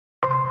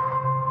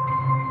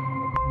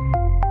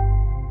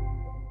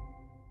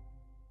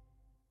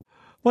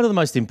One of the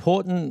most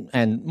important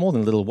and more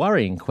than a little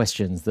worrying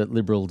questions that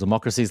liberal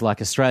democracies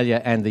like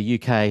Australia and the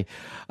UK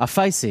are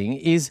facing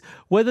is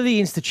whether the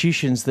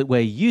institutions that we're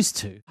used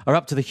to are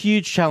up to the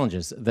huge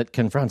challenges that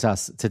confront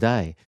us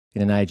today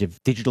in an age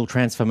of digital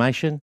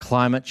transformation,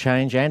 climate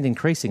change and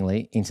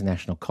increasingly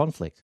international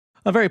conflict.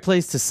 I'm very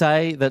pleased to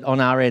say that on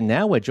RN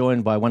now we're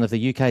joined by one of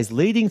the UK's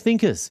leading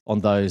thinkers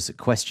on those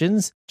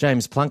questions.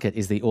 James Plunkett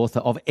is the author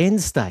of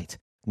End State: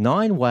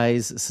 9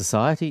 Ways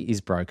Society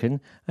is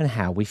Broken and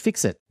How We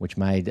Fix It, which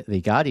made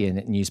the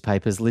Guardian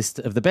newspaper's list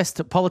of the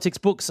best politics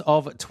books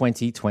of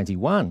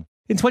 2021.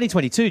 In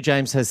 2022,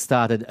 James has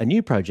started a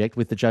new project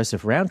with the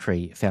Joseph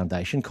Rowntree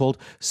Foundation called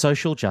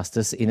Social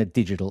Justice in a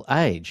Digital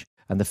Age.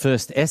 And the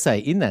first essay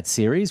in that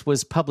series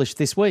was published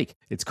this week.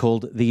 It's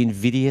called The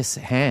Invidious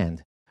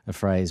Hand, a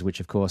phrase which,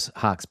 of course,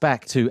 harks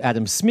back to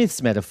Adam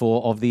Smith's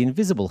metaphor of the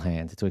invisible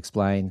hand to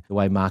explain the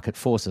way market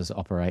forces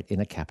operate in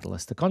a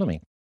capitalist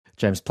economy.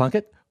 James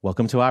Plunkett,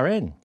 welcome to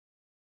RN.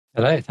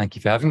 Hello, thank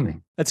you for having me.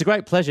 It's a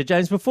great pleasure.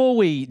 James, before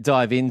we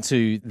dive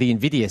into The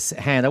Invidious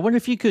Hand, I wonder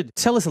if you could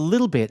tell us a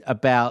little bit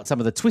about some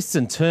of the twists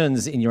and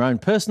turns in your own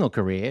personal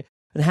career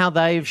and how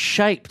they've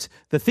shaped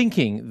the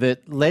thinking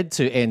that led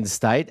to End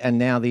State and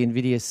now The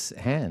Invidious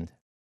Hand.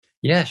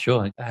 Yeah,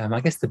 sure. I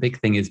guess the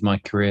big thing is my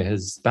career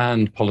has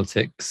spanned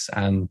politics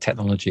and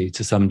technology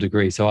to some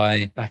degree. So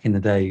I, back in the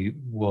day,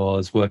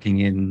 was working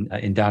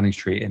in Downing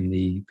Street in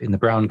the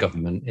Brown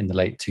government in the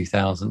late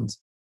 2000s.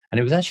 And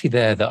it was actually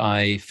there that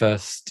I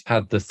first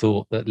had the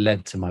thought that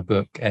led to my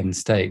book, End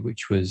State,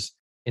 which was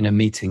in a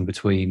meeting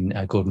between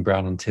Gordon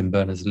Brown and Tim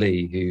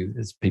Berners-Lee, who,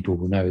 as people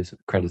will know, is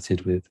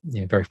credited with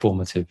very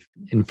formative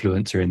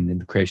influencer in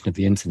the creation of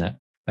the internet.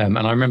 And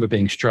I remember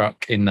being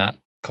struck in that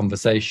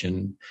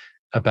conversation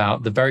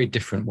about the very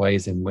different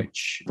ways in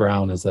which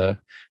Brown, as a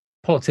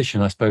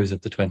politician, I suppose,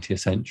 of the 20th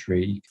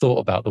century, thought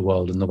about the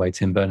world and the way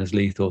Tim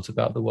Berners-Lee thought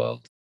about the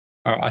world.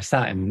 I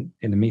sat in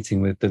a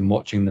meeting with them,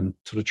 watching them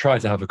sort of try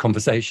to have a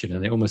conversation,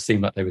 and it almost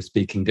seemed like they were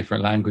speaking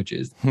different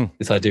languages.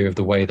 This idea of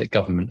the way that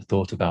government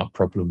thought about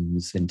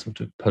problems in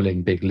sort of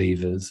pulling big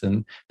levers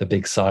and the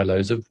big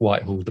silos of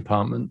Whitehall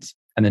departments.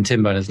 And then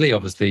Tim Berners-Lee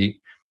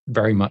obviously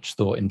very much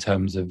thought in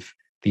terms of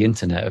the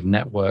internet, of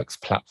networks,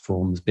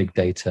 platforms, big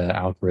data,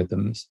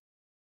 algorithms.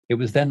 It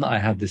was then that I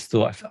had this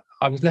thought.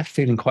 I was left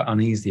feeling quite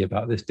uneasy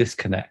about this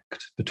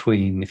disconnect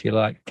between, if you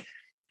like,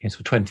 sort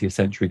of 20th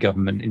century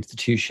government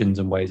institutions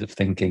and ways of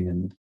thinking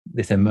and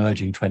this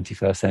emerging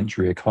 21st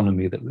century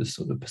economy that was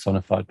sort of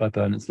personified by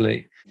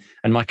Berners-Lee.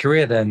 And my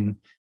career then,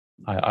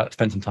 I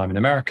spent some time in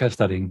America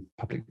studying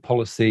public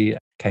policy,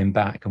 came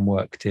back and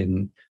worked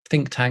in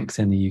think tanks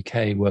in the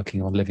UK,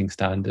 working on living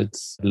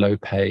standards, low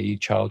pay,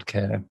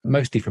 childcare,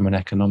 mostly from an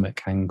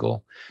economic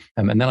angle.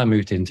 And then I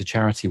moved into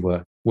charity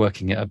work,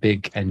 working at a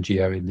big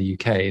NGO in the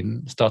UK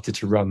and started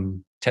to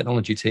run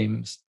technology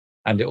teams.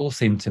 And it all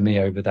seemed to me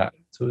over that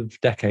sort of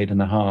decade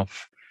and a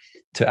half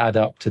to add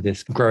up to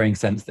this growing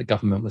sense that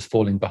government was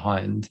falling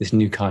behind. This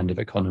new kind of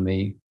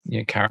economy,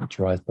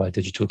 characterized by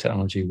digital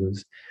technology,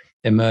 was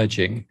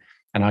emerging.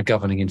 And our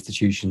governing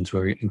institutions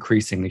were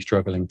increasingly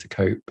struggling to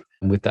cope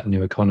with that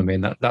new economy.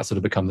 And that sort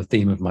of become the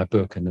theme of my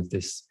book and of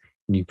this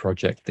new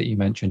project that you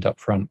mentioned up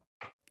front.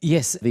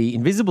 Yes, the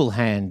invisible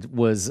hand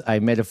was a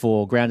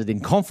metaphor grounded in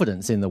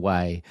confidence in the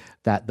way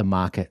that the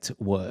market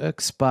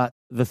works. But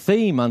the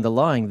theme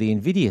underlying the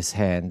invidious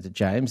hand,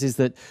 James, is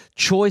that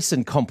choice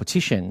and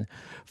competition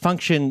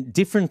function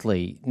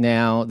differently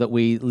now that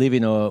we live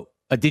in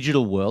a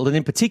digital world. And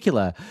in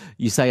particular,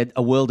 you say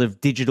a world of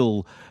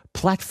digital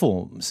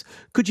platforms.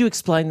 Could you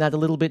explain that a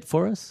little bit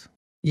for us?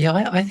 Yeah,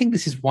 I think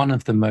this is one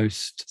of the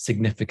most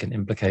significant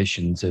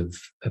implications of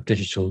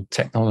digital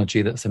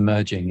technology that's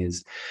emerging,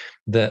 is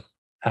that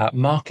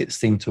markets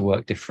seem to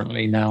work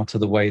differently now to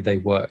the way they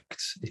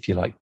worked, if you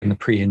like, in the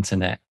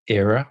pre-internet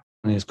era,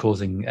 and is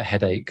causing a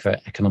headache for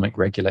economic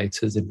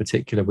regulators, in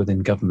particular within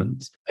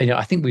governments.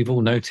 I think we've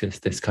all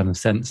noticed this kind of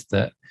sense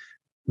that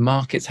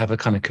markets have a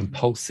kind of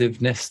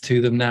compulsiveness to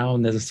them now,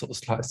 and there's a sort of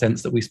slight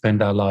sense that we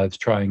spend our lives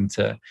trying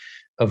to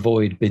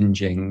avoid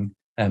binging,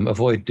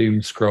 avoid doom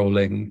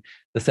scrolling,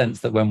 the sense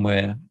that when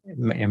we're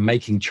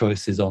making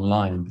choices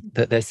online,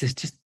 that there's this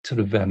just sort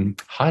of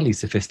highly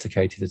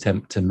sophisticated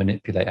attempt to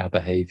manipulate our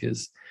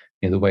behaviors.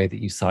 The way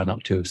that you sign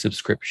up to a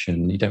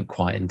subscription, you don't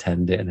quite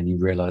intend it, and then you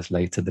realize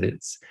later that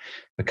it's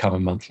become a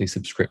monthly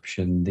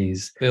subscription.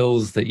 These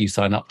bills that you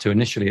sign up to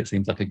initially, it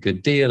seems like a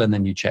good deal, and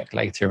then you check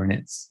later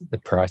and the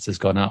price has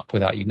gone up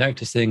without you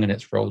noticing, and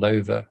it's rolled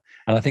over.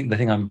 And I think the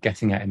thing I'm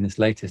getting at in this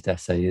latest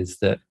essay is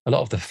that a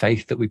lot of the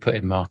faith that we put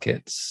in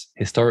markets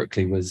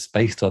historically was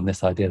based on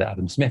this idea that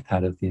Adam Smith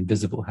had of the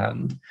invisible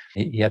hand.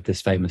 He had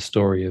this famous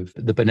story of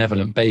the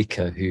benevolent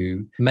baker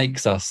who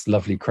makes us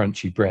lovely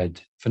crunchy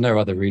bread for no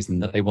other reason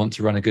that they want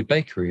to run a good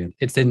bakery. And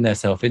it's in their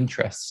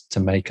self-interest to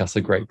make us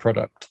a great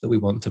product that we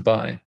want to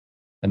buy.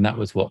 And that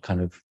was what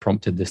kind of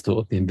prompted this thought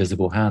of the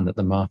invisible hand, that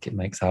the market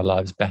makes our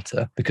lives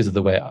better because of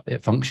the way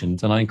it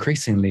functions. And I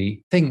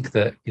increasingly think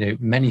that,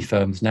 many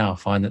firms now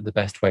find that the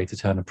best way to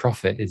turn a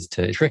profit is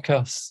to trick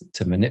us,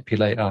 to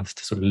manipulate us,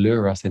 to sort of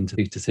lure us into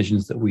these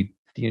decisions that we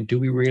Do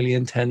we really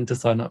intend to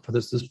sign up for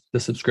the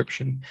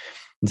subscription?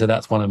 And so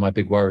that's one of my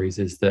big worries,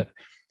 is that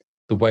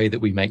the way that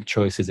we make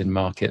choices in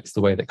markets,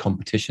 the way that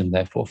competition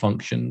therefore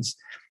functions,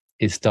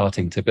 is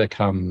starting to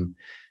become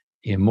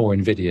more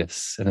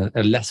invidious and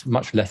a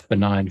much less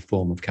benign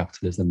form of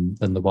capitalism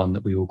than the one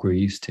that we all grew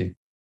used to.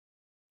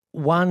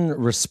 One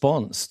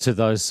response to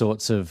those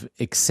sorts of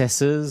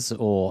excesses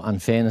or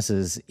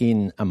unfairnesses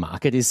in a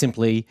market is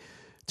simply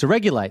to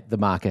regulate the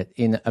market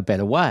in a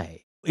better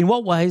way. In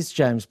what ways,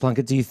 James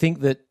Plunkett, do you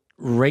think that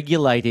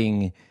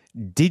regulating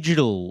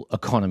digital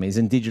economies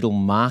and digital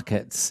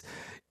markets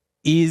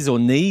is or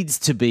needs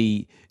to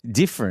be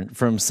different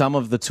from some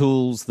of the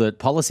tools that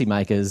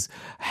policymakers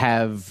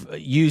have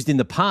used in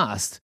the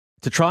past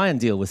to try and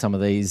deal with some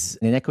of these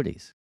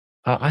inequities?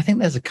 I think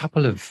there's a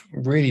couple of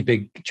really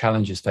big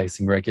challenges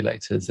facing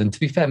regulators. And to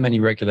be fair, many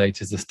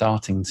regulators are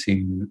starting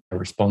to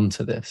respond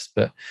to this.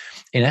 But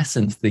in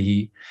essence,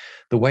 the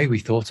way we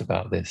thought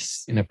about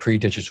this in a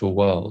pre-digital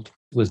world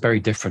was very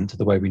different to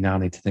the way we now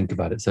need to think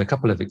about it. So a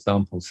couple of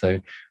examples. So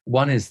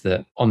one is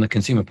that on the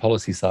consumer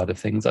policy side of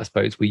things, I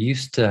suppose we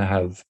used to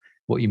have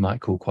what you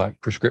might call quite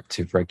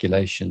prescriptive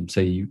regulation.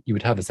 So you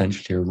would have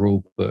essentially a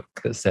rule book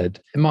that said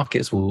the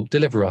markets will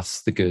deliver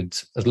us the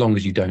goods as long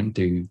as you don't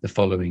do the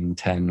following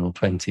 10 or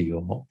 20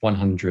 or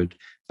 100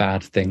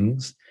 bad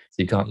things.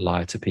 So you can't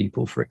lie to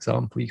people, for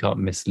example. You can't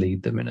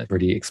mislead them in a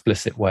really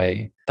explicit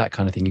way, that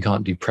kind of thing. You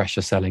can't do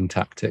pressure selling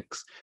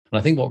tactics. And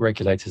I think what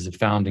regulators have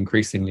found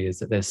increasingly is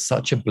that there's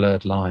such a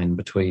blurred line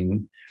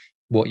between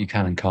what you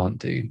can and can't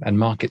do. And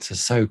markets are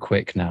so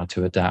quick now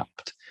to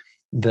adapt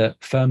that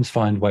firms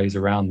find ways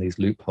around these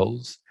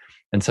loopholes.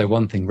 And so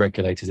one thing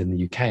regulators in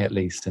the UK, at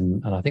least,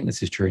 and I think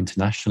this is true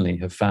internationally,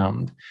 have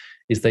found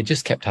is they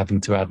just kept having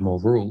to add more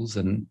rules.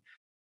 And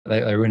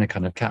they were in a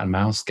kind of cat and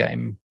mouse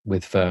game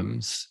with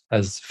firms.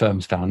 As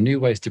firms found new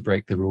ways to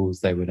break the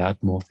rules, they would add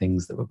more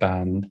things that were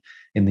banned.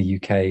 In the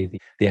UK,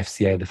 the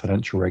FCA, the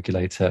financial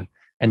regulator,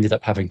 ended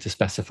up having to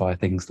specify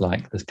things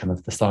like this kind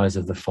of the size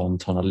of the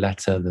font on a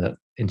letter that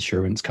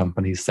insurance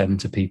companies send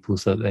to people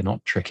so that they're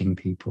not tricking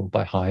people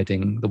by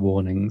hiding the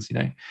warnings,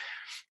 And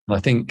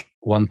I think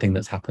one thing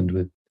that's happened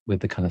with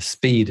the kind of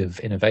speed of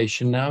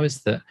innovation now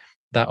is that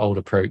old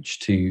approach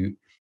to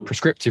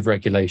prescriptive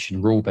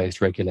regulation,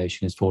 rule-based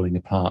regulation is falling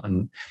apart,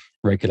 and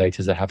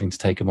regulators are having to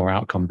take a more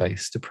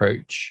outcome-based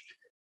approach.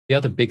 The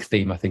other big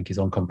theme, I think, is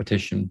on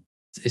competition.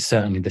 It's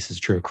certainly, this is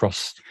true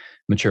across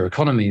mature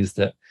economies,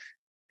 that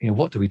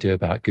what do we do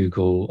about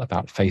Google,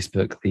 about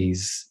Facebook,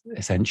 these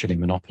essentially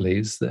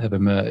monopolies that have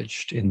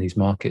emerged in these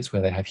markets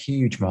where they have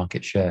huge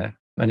market share?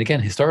 And again,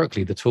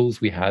 historically, the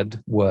tools we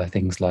had were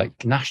things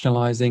like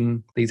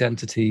nationalizing these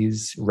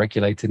entities,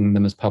 regulating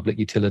them as public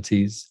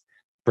utilities,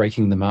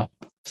 breaking them up.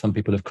 Some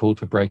people have called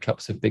for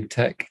breakups of big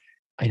tech.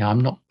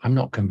 I'm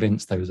not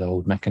convinced those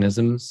old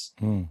mechanisms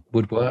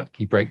would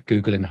work. You break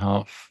Google in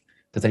half.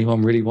 Does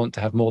anyone really want to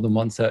have more than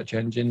one search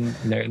engine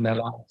in their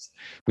lives?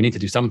 We need to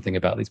do something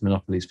about these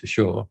monopolies for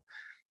sure.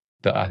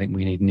 But I think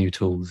we need new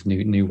tools,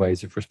 new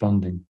ways of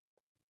responding.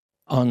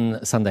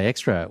 On Sunday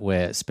Extra,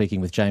 we're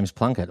speaking with James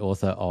Plunkett,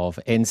 author of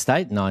End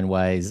State, 9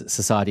 Ways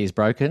Society is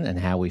Broken and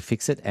How We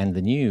Fix It, and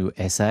the new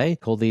essay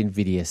called The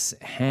Invidious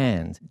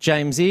Hand.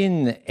 James,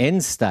 in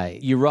End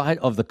State, you write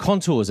of the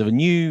contours of a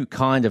new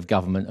kind of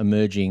government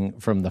emerging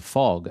from the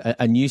fog,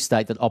 a new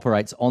state that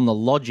operates on the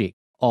logic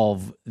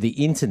of the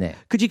internet.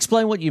 Could you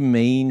explain what you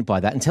mean by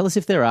that and tell us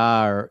if there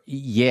are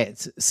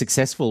yet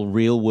successful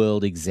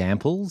real-world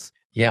examples?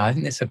 Yeah, I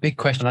think it's a big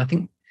question. I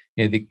think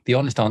the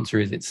honest answer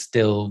is it's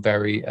still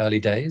very early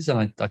days.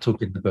 And I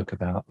talk in the book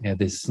about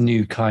this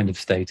new kind of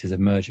state is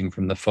emerging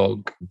from the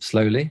fog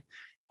slowly.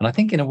 And I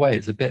think in a way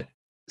it's a bit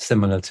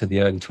similar to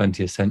the early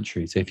 20th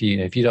century. So if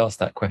you'd asked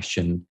that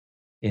question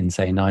in,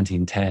 say,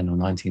 1910 or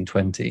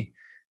 1920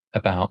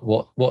 about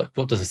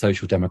what does a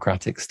social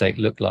democratic state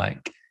look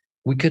like,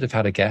 we could have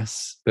had a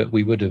guess, but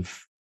we would have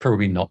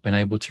probably not been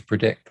able to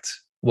predict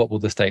what will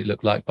the state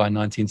look like by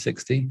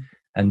 1960.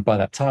 And by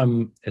that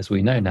time, as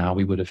we know now,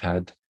 we would have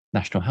had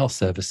national health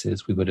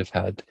services, we would have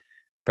had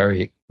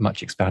very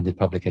much expanded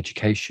public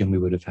education, we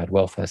would have had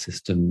welfare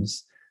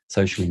systems,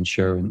 social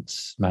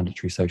insurance,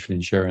 mandatory social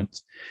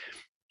insurance.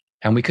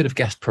 And we could have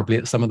guessed probably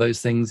at some of those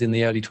things in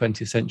the early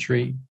 20th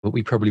century, but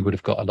we probably would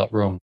have got a lot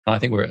wrong. And I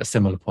think we're at a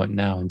similar point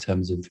now in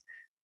terms of,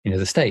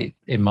 the state,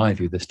 in my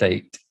view, the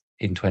state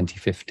in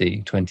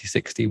 2050,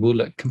 2060 will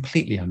look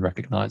completely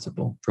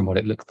unrecognizable from what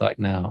it looks like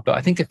now. But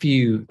I think a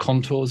few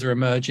contours are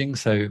emerging.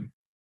 So,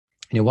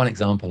 one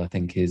example I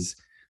think is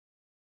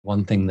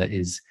one thing that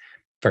is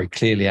very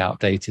clearly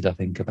outdated, I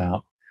think,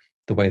 about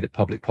the way that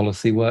public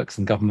policy works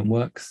and government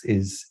works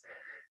is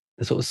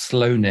the sort of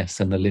slowness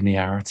and the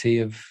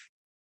linearity of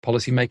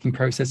policy-making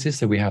processes.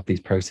 So we have these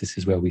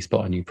processes where we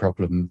spot a new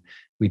problem,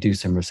 we do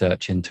some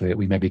research into it,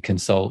 we maybe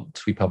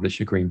consult, we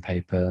publish a green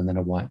paper and then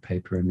a white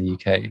paper in the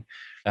UK.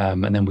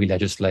 And then we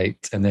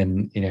legislate, and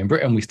then in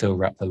Britain we still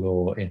wrap the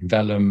law in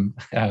vellum,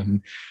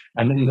 and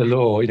then the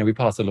law, we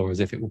pass the law as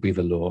if it will be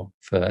the law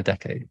for a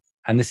decade.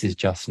 And this is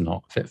just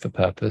not fit for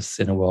purpose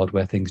in a world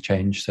where things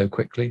change so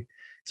quickly.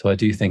 So I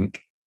do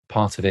think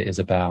part of it is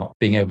about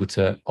being able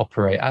to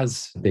operate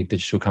as big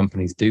digital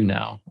companies do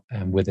now,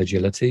 with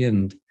agility,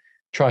 and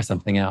try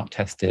something out,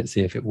 test it,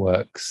 see if it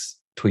works,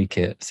 tweak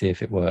it, see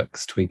if it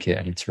works, tweak it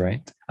and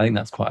iterate. I think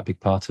that's quite a big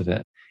part of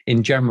it.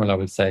 In general, I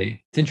would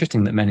say it's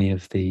interesting that many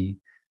of the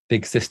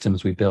big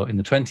systems we built in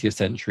the 20th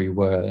century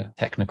were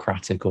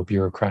technocratic or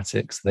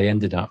bureaucratic. So they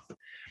ended up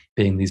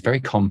being these very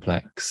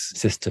complex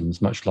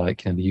systems, much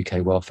like the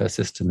UK welfare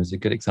system is a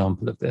good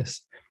example of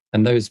this.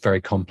 And those very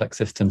complex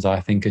systems, I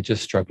think, are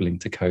just struggling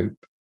to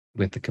cope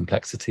with the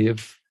complexity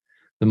of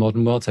the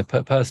modern world. So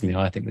personally,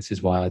 I think this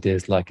is why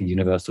ideas like a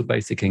universal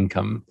basic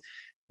income,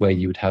 where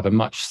you would have a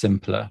much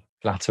simpler,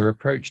 flatter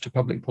approach to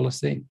public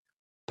policy.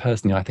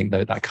 Personally, I think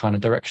that kind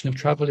of direction of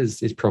travel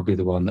is probably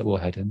the one that we'll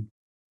head in.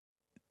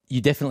 You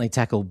definitely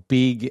tackle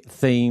big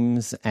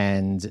themes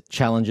and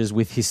challenges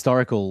with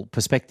historical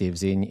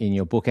perspectives in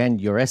your book and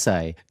your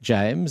essay,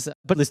 James.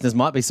 But listeners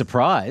might be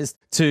surprised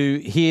to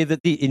hear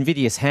that the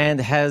Invidious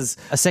Hand has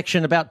a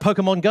section about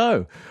Pokemon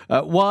Go.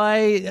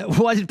 Why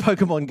did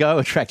Pokemon Go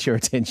attract your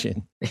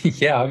attention?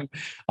 Yeah,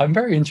 I'm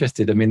very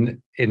interested,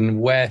 in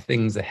where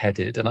things are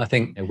headed. And I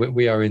think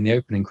we are in the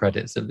opening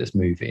credits of this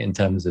movie in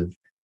terms of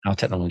how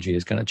technology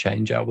is going to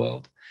change our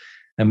world.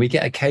 And we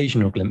get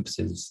occasional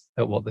glimpses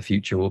at what the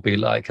future will be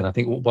like. And I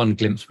think one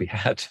glimpse we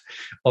had,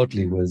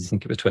 oddly, was, I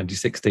think it was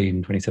 2016,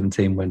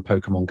 2017, when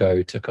Pokemon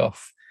Go took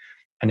off.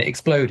 And it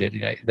exploded.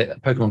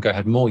 Pokemon Go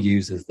had more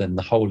users than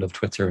the whole of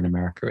Twitter in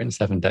America in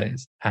 7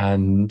 days.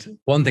 And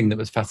one thing that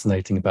was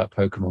fascinating about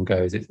Pokemon Go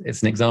is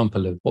it's an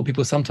example of what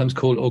people sometimes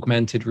call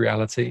augmented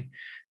reality,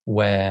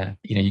 where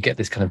you get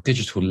this kind of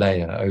digital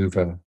layer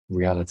over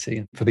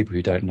reality. For people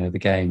who don't know the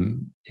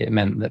game, it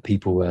meant that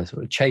people were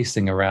sort of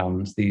chasing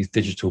around these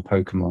digital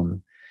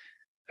Pokemon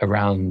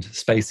around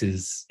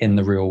spaces in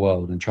the real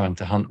world and trying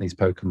to hunt these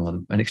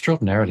Pokemon. And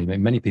extraordinarily,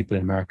 many people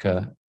in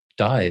America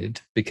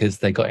died because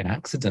they got in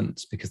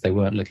accidents, because they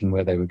weren't looking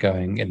where they were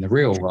going in the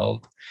real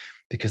world,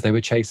 because they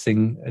were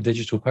chasing a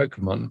digital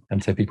Pokemon.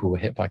 And so people were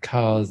hit by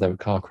cars, there were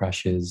car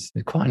crashes.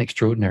 It's quite an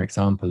extraordinary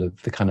example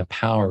of the kind of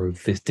power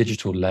of this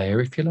digital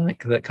layer, if you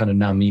like, that kind of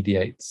now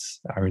mediates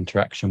our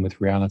interaction with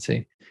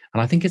reality.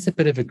 And I think it's a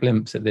bit of a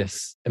glimpse at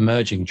this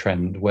emerging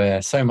trend where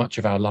so much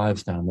of our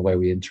lives now and the way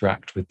we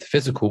interact with the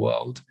physical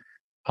world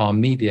are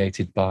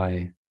mediated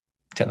by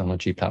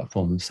technology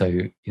platforms.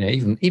 So,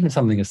 even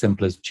something as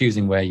simple as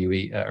choosing where you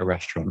eat at a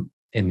restaurant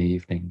in the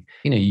evening.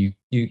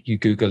 You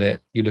Google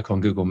it, you look on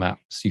Google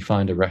Maps, you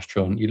find a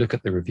restaurant, you look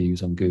at the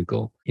reviews on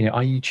Google.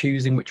 Are you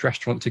choosing which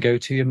restaurant to go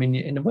to?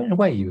 In a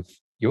way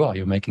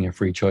you're making a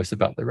free choice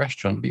about the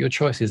restaurant, but your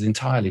choice is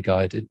entirely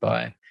guided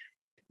by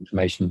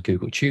information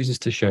Google chooses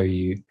to show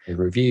you, the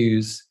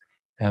reviews.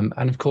 And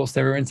of course,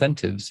 there are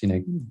incentives.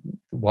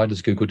 Why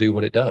does Google do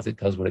what it does? It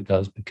does what it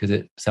does because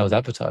it sells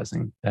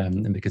advertising,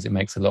 and because it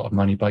makes a lot of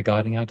money by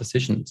guiding our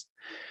decisions.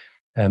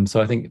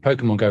 So I think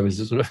Pokemon Go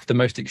is sort of the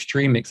most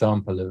extreme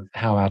example of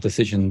how our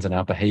decisions and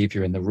our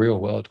behavior in the real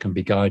world can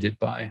be guided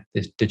by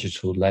this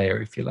digital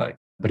layer, if you like.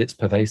 But it's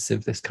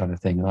pervasive, this kind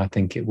of thing. And I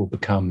think it will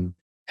become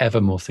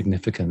ever more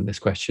significant, this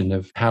question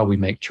of how we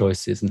make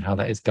choices and how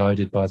that is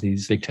guided by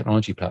these big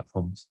technology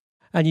platforms.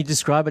 And you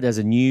describe it as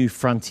a new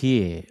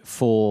frontier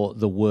for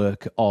the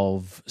work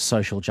of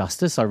social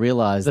justice. I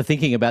realise the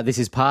thinking about this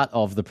is part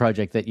of the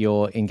project that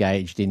you're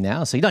engaged in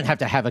now. So you don't have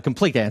to have a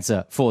complete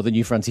answer for the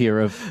new frontier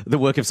of the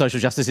work of social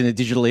justice in a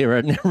digital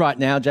era right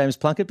now, James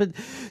Plunkett. But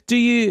do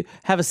you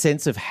have a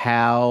sense of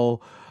how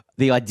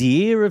the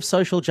idea of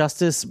social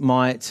justice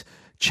might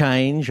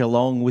change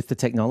along with the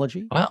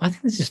technology? I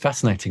think this is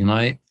fascinating.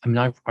 And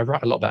I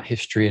write a lot about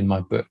history in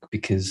my book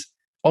because,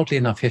 oddly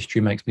enough, history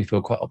makes me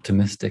feel quite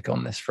optimistic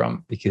on this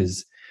front,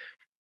 because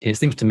it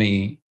seems to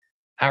me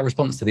our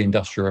response to the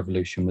Industrial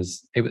Revolution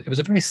was it was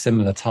a very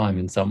similar time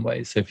in some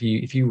ways. So if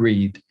you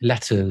read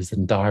letters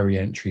and diary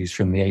entries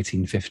from the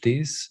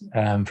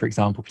 1850s, for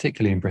example,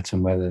 particularly in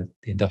Britain, where the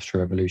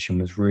Industrial Revolution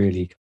was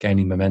really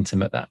gaining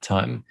momentum at that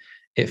time,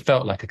 it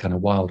felt like a kind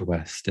of Wild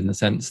West in the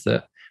sense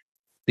that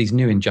these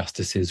new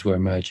injustices were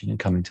emerging and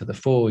coming to the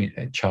fore.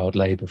 Child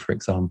labour, for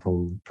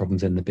example,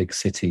 problems in the big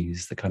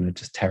cities, the kind of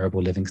just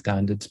terrible living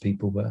standards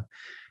people were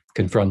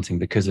confronting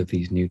because of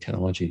these new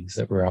technologies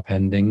that were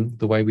upending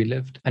the way we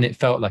lived. And it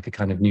felt like a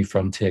kind of new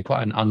frontier,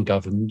 quite an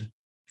ungoverned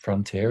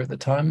frontier at the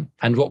time.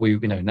 And what we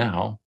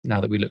now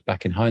that we look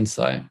back in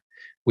hindsight,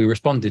 we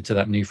responded to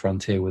that new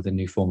frontier with a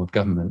new form of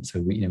government. So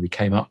we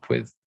came up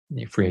with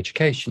free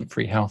education,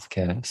 free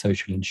healthcare,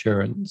 social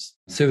insurance,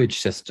 sewage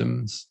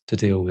systems to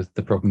deal with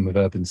the problem of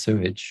urban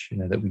sewage,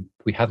 that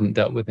we hadn't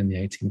dealt with in the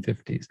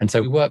 1850s. And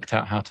so we worked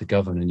out how to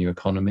govern a new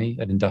economy,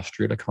 an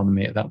industrial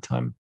economy at that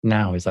time.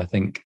 Now is, I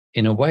think,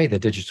 in a way, the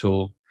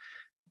digital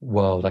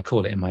world, I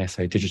call it in my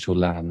essay digital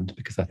land,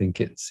 because I think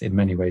it's, in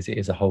many ways, it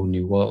is a whole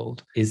new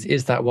world,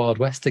 is that Wild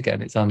West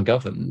again. It's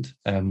ungoverned.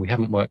 We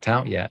haven't worked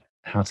out yet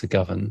how to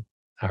govern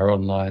our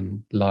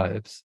online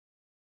lives.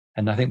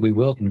 And I think we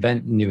will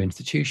invent new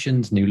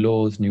institutions, new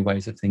laws, new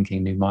ways of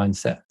thinking, new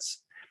mindsets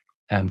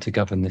to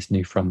govern this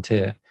new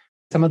frontier.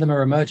 Some of them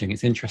are emerging.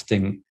 It's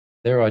interesting.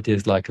 There are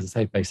ideas like, as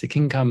I say, basic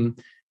income.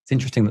 It's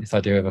interesting that this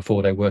idea of a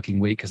 4-day working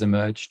week has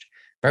emerged.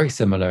 Very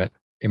similar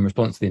in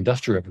response to the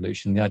Industrial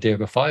Revolution. The idea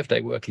of a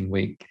 5-day working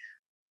week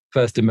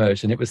first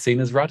emerged, and it was seen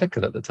as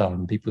radical at the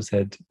time. People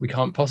said, we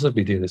can't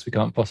possibly do this. We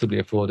can't possibly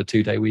afford a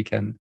 2-day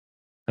weekend.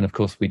 And of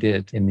course we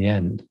did in the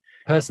end.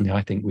 Personally,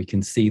 I think we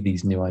can see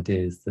these new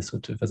ideas, the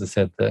sort of, as I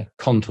said, the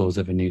contours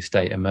of a new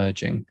state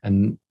emerging.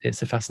 And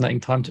it's a fascinating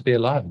time to be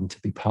alive and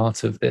to be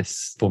part of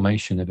this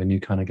formation of a new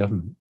kind of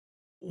government.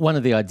 One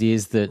of the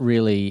ideas that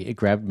really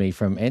grabbed me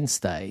from End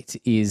State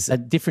is a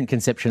different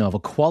conception of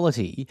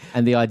equality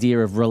and the idea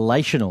of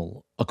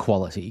relational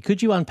equality.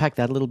 Could you unpack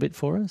that a little bit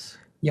for us?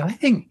 Yeah, I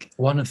think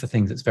one of the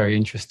things that's very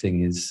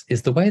interesting is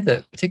the way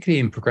that, particularly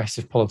in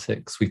progressive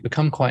politics, we've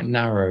become quite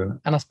narrow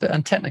and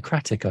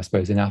technocratic, I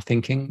suppose, in our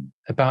thinking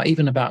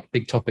about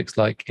big topics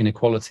like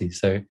inequality.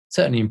 So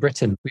certainly in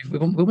Britain,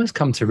 we've almost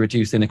come to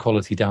reduce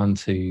inequality down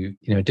to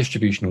a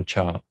distributional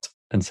chart.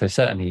 And so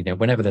certainly,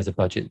 whenever there's a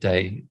budget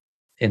day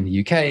in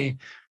the UK,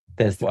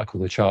 there's what I call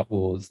the chart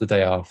wars the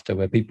day after,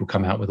 where people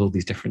come out with all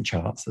these different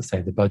charts that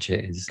say the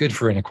budget is good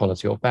for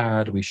inequality or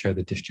bad. We show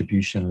the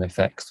distributional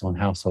effects on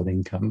household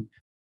income.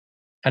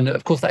 And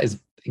of course, that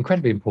is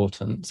incredibly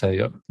important. So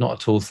you're not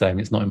at all saying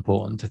it's not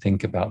important to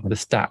think about the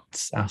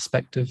stats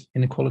aspect of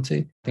inequality.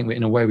 I think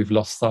in a way, we've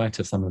lost sight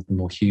of some of the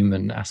more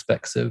human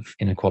aspects of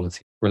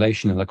inequality.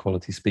 Relational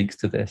equality speaks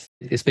to this.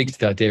 It speaks to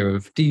the idea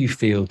of, do you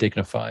feel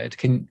dignified?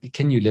 Can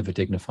you live a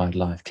dignified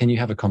life? Can you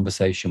have a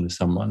conversation with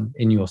someone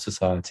in your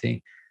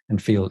society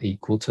and feel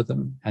equal to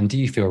them? And do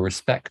you feel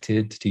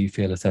respected? Do you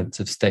feel a sense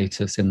of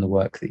status in the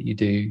work that you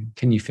do?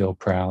 Can you feel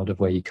proud of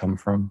where you come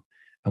from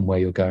and where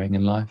you're going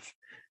in life?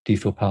 Do you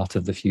feel part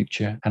of the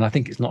future? And I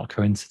think it's not a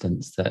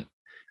coincidence that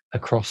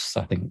across,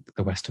 I think,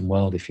 the Western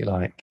world, if you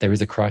like, there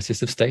is a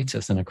crisis of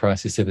status and a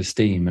crisis of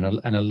esteem.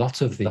 And a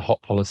lot of the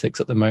hot politics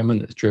at the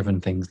moment that's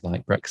driven things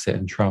like Brexit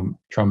and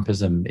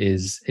Trumpism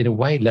is, in a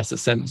way, less a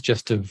sense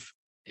just of,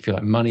 if you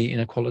like, money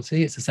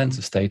inequality. It's a sense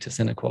of status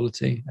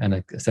inequality and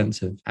a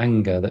sense of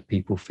anger that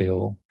people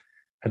feel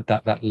at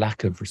that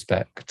lack of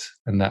respect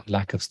and that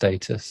lack of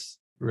status.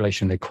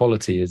 Relational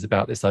equality is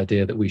about this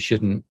idea that we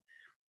shouldn't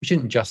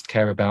just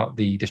care about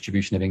the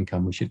distribution of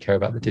income. We should care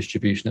about the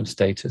distribution of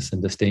status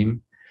and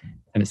esteem.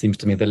 And it seems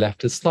to me the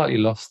left has slightly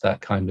lost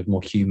that kind of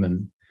more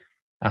human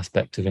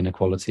aspect of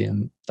inequality.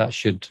 And that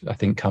should, I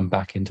think, come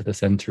back into the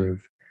centre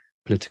of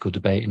political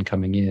debate in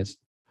coming years.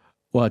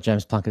 Well,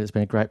 James Plunkett, it's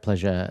been a great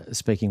pleasure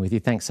speaking with you.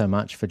 Thanks so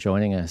much for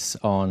joining us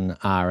on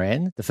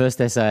RN. The first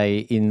essay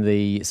in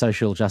the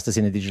Social Justice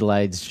in a Digital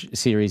Age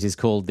series is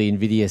called The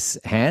Invidious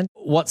Hand.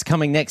 What's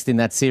coming next in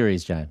that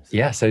series, James?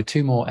 Yeah, so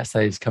 2 more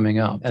essays coming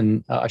up.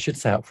 And I should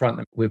say up front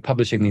that we're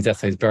publishing these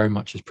essays very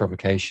much as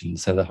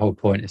provocations. So the whole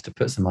point is to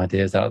put some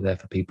ideas out there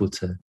for people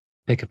to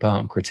pick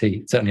apart and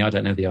critique. Certainly, I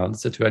don't know the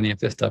answer to any of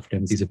this stuff.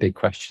 These are big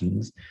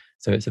questions.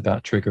 So it's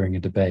about triggering a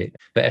debate.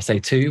 But essay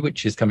 2,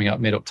 which is coming up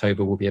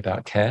mid-October, will be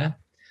about care.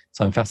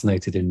 So I'm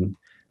fascinated in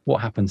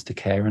what happens to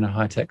care in a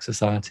high-tech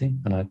society.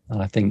 And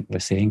I think we're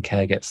seeing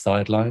care get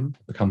sidelined,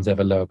 becomes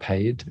ever lower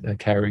paid,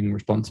 caring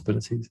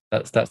responsibilities.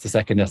 That's the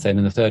second essay. And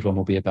then the third one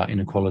will be about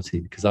inequality,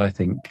 because I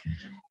think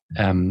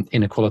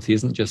inequality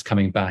isn't just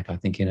coming back. I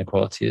think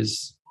inequality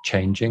is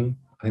changing.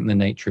 I think the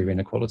nature of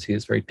inequality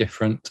is very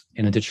different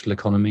in a digital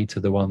economy to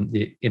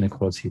the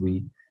inequality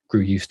we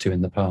grew used to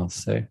in the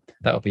past. So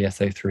that'll be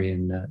essay 3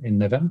 in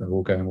November,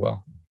 all going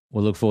well.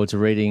 We'll look forward to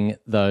reading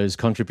those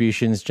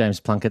contributions. James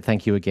Plunkett,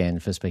 thank you again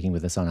for speaking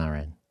with us on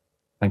RN.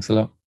 Thanks a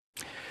lot.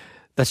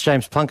 That's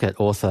James Plunkett,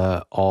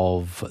 author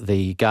of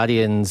The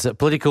Guardian's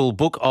political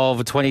book of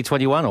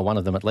 2021, or one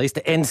of them at least,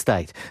 End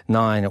State,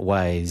 9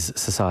 Ways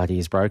Society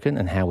is Broken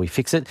and How We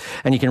Fix It.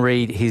 And you can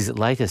read his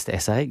latest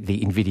essay,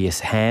 The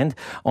Invidious Hand,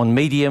 on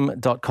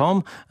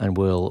medium.com, and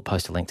we'll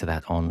post a link to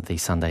that on the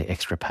Sunday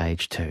Extra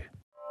page too.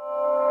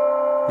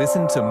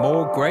 Listen to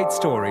more great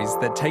stories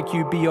that take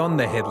you beyond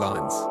the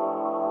headlines.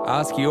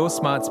 Ask your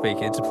smart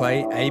speaker to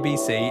play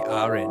ABC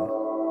RN.